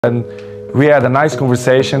And we had a nice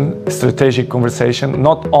conversation, strategic conversation,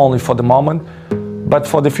 not only for the moment, but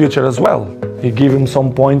for the future as well. He gave him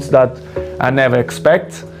some points that I never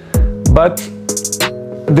expect, but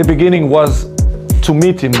the beginning was to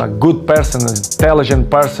meet him, a good person, an intelligent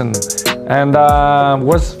person, and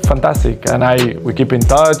was fantastic. And we keep in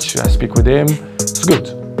touch, I speak with him, it's good.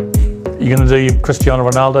 You're going to do Cristiano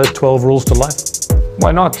Ronaldo's 12 rules to life?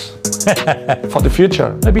 Why not? For the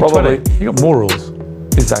future, maybe probably. 20. You got more rules.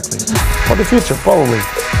 Exactly. For the future, probably.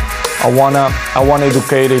 I wanna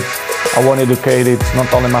educate it. I want to educate it,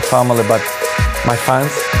 not only my family, but my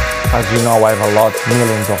fans. As you know, I have a lot,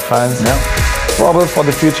 millions of fans. Yeah. Probably for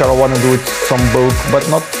the future, I want to do it some book, but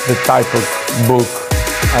not the type of book.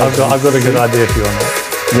 I've got a good idea for you on that.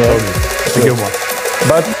 Yeah. It's a good one.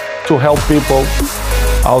 But to help people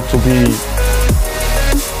how to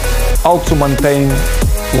maintain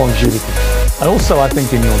longevity. And also, I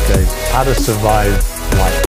think in your case, how to survive